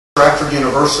Stratford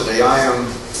University, I am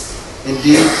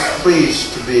indeed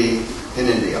pleased to be in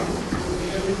India.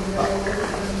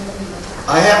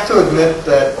 I have to admit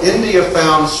that India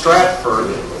found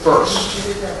Stratford first.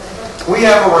 We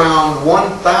have around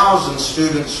 1,000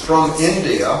 students from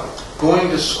India going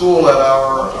to school at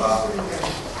our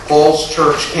Falls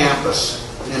Church campus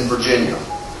in Virginia.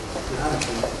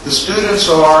 The students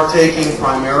are taking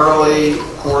primarily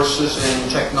courses in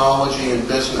technology and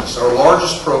business. Our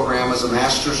largest program is a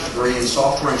master's degree in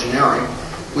software engineering.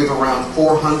 We have around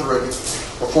 400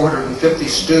 or 450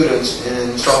 students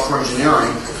in software engineering.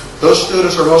 Those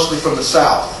students are mostly from the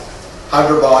south,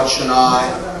 Hyderabad, Chennai,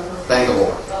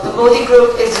 Bangalore. The Modi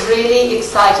Group is really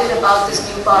excited about this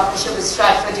new partnership with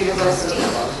Stratford University.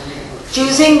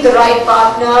 Choosing the right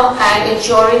partner and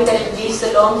ensuring that it meets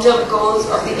the long-term goals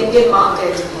of the Indian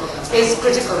market is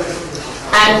critical.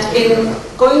 And in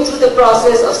going through the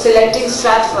process of selecting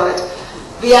Stratford,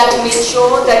 we had to make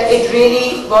sure that it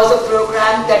really was a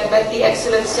program that met the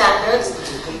excellent standards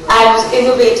and was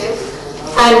innovative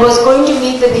and was going to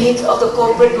meet the needs of the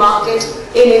corporate market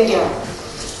in India.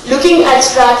 Looking at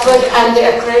Stratford and the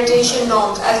accreditation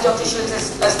norms, as Dr. Shurtz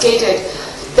has stated,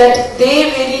 that they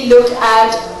really look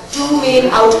at two main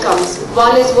outcomes.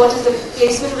 One is what is the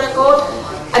placement record,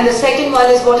 and the second one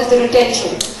is what is the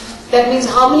retention. That means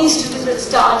how many students that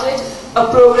started a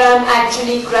program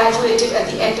actually graduated at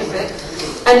the end of it.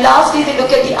 And lastly, they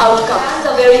look at the outcomes. These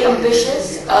are very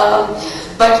ambitious,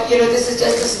 but this is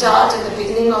just the start and the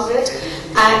beginning of it.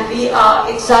 And we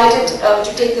are excited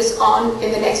to take this on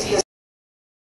in the next year.